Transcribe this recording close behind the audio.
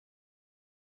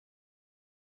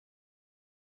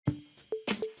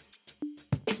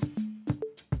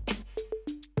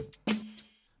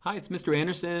Hi, it's Mr.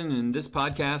 Anderson, and in this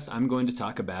podcast I'm going to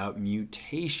talk about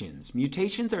mutations.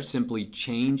 Mutations are simply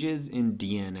changes in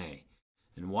DNA.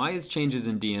 And why is changes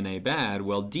in DNA bad?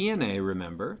 Well, DNA,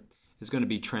 remember, is going to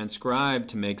be transcribed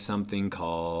to make something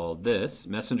called this,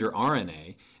 messenger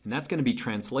RNA, and that's going to be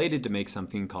translated to make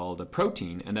something called a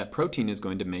protein, and that protein is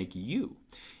going to make you.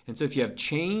 And so if you have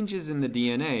changes in the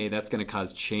DNA, that's going to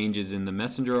cause changes in the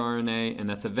messenger RNA, and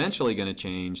that's eventually going to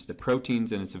change the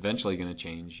proteins, and it's eventually going to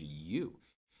change you.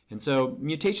 And so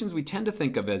mutations we tend to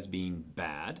think of as being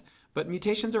bad, but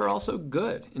mutations are also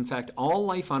good. In fact, all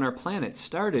life on our planet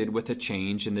started with a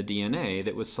change in the DNA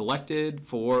that was selected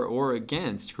for or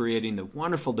against creating the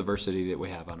wonderful diversity that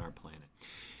we have on our planet.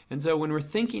 And so when we're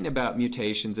thinking about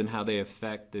mutations and how they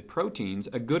affect the proteins,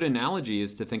 a good analogy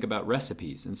is to think about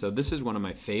recipes. And so this is one of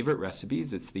my favorite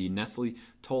recipes. It's the Nestle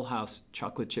Toll House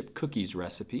chocolate chip cookies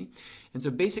recipe. And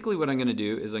so basically what I'm going to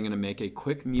do is I'm going to make a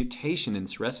quick mutation in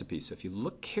this recipe. So if you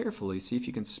look carefully, see if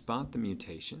you can spot the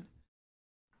mutation.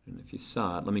 And if you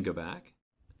saw it, let me go back.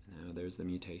 Now there's the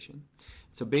mutation.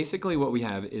 So basically what we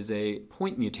have is a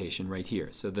point mutation right here.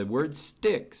 So the word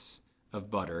sticks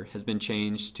of butter has been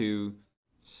changed to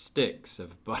sticks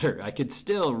of butter. I could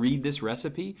still read this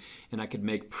recipe and I could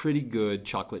make pretty good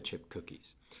chocolate chip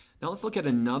cookies. Now let's look at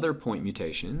another point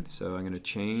mutation. So I'm going to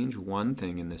change one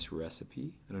thing in this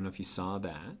recipe. I don't know if you saw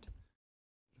that.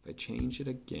 If I change it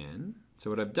again. So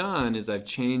what I've done is I've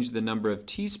changed the number of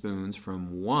teaspoons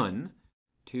from 1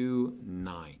 to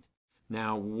 9.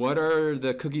 Now what are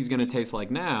the cookies going to taste like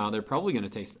now? They're probably going to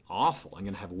taste awful. I'm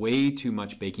going to have way too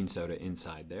much baking soda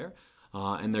inside there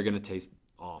and they're going to taste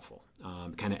awful,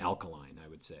 kind of alkaline, I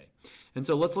would say. And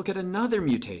so let's look at another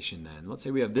mutation then. Let's say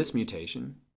we have this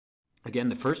mutation. Again,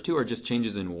 the first two are just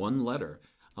changes in one letter.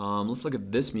 Let's look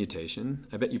at this mutation.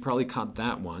 I bet you probably caught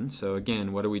that one. So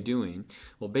again, what are we doing?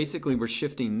 Well, basically we're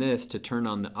shifting this to turn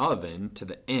on the oven to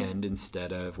the end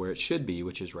instead of where it should be,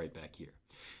 which is right back here.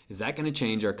 Is that going to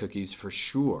change our cookies? For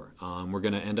sure. We're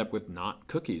going to end up with not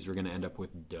cookies. We're going to end up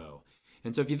with dough.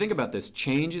 And so if you think about this,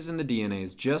 changes in the DNA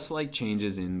is just like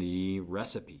changes in the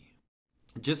recipe.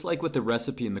 Just like with the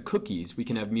recipe and the cookies, we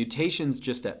can have mutations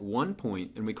just at one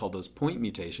point, and we call those point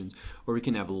mutations, or we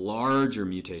can have larger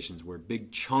mutations where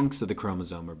big chunks of the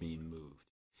chromosome are being moved.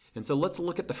 And so let's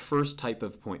look at the first type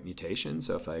of point mutation.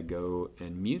 So if I go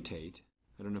and mutate,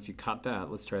 I don't know if you caught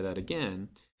that, let's try that again.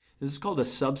 This is called a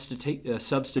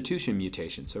substitution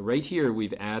mutation. So right here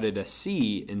we've added a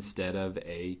C instead of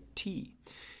a T.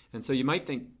 And so you might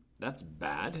think, that's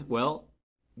bad. Well,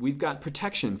 we've got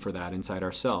protection for that inside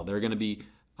our cell. There are going to be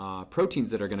proteins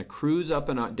that are going to cruise up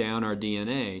and down our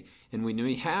DNA, and when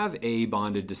we have A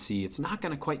bonded to C, it's not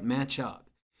going to quite match up.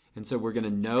 And so we're going to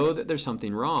know that there's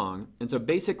something wrong. And so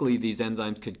basically these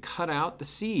enzymes could cut out the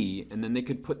C, and then they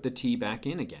could put the T back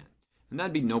in again. And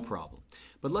that'd be no problem.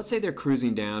 But let's say they're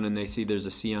cruising down and they see there's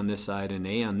a C on this side and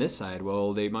A on this side.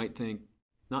 Well, they might think,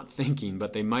 not thinking,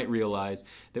 but they might realize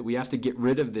that we have to get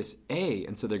rid of this A,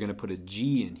 and so they're going to put a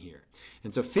G in here.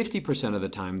 And so 50% of the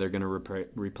time they're going to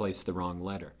replace the wrong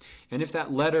letter. And if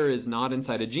that letter is not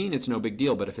inside a gene, it's no big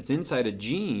deal. But if it's inside a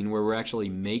gene where we're actually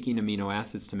making amino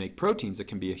acids to make proteins, it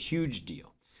can be a huge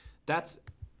deal. That's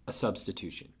a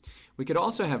substitution. We could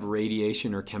also have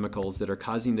radiation or chemicals that are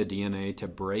causing the DNA to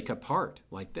break apart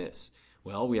like this.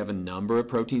 Well, we have a number of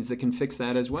proteins that can fix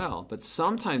that as well, but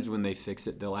sometimes when they fix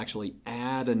it, they'll actually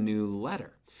add a new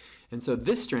letter. And so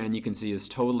this strand you can see is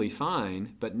totally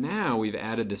fine, but now we've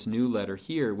added this new letter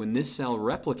here. When this cell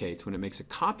replicates, when it makes a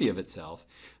copy of itself,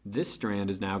 this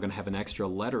strand is now going to have an extra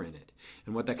letter in it.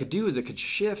 And what that could do is it could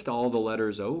shift all the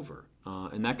letters over,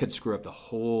 and that could screw up the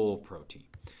whole protein.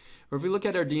 Or if we look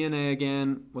at our DNA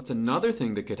again, what's another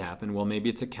thing that could happen? Well, maybe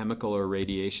it's a chemical or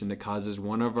radiation that causes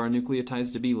one of our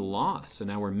nucleotides to be lost. So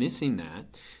now we're missing that.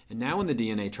 And now when the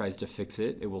DNA tries to fix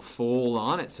it, it will fold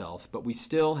on itself, but we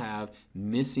still have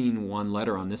missing one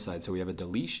letter on this side, so we have a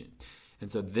deletion.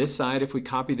 And so this side, if we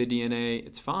copy the DNA,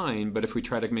 it's fine, but if we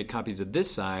try to make copies of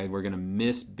this side, we're going to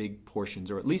miss big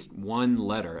portions, or at least one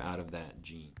letter out of that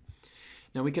gene.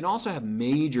 Now we can also have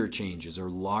major changes or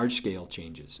large-scale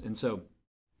changes. And so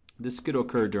this could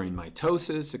occur during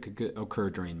mitosis, it could occur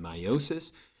during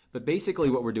meiosis, but basically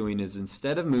what we're doing is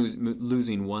instead of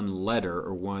losing one letter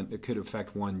or one that could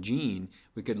affect one gene,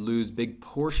 we could lose big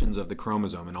portions of the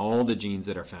chromosome and all the genes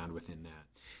that are found within that.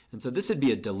 And so this would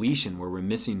be a deletion where we're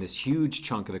missing this huge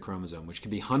chunk of the chromosome, which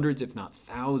could be hundreds if not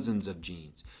thousands of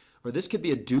genes. Or this could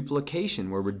be a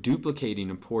duplication where we're duplicating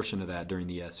a portion of that during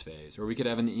the S phase. Or we could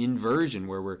have an inversion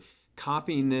where we're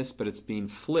copying this but it's being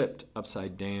flipped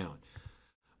upside down.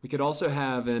 We could also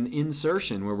have an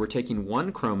insertion where we're taking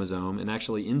one chromosome and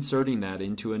actually inserting that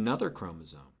into another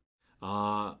chromosome.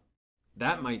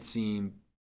 that might seem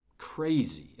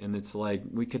crazy, and it's like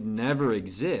we could never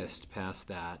exist past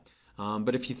that.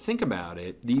 But if you think about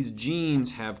it, these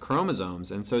genes have chromosomes,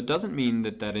 and so it doesn't mean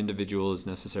that that individual is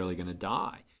necessarily going to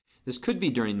die. This could be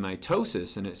during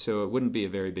mitosis, and so it wouldn't be a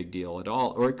very big deal at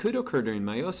all. Or it could occur during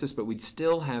meiosis, but we'd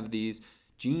still have these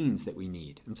genes that we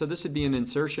need. And so this would be an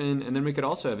insertion, and then we could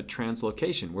also have a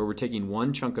translocation, where we're taking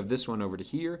one chunk of this one over to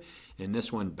here, and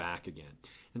this one back again.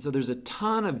 And so there's a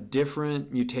ton of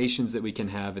different mutations that we can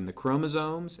have in the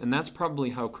chromosomes, and that's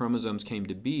probably how chromosomes came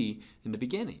to be in the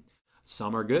beginning.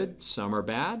 Some are good, some are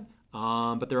bad,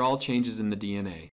 but they're all changes in the DNA.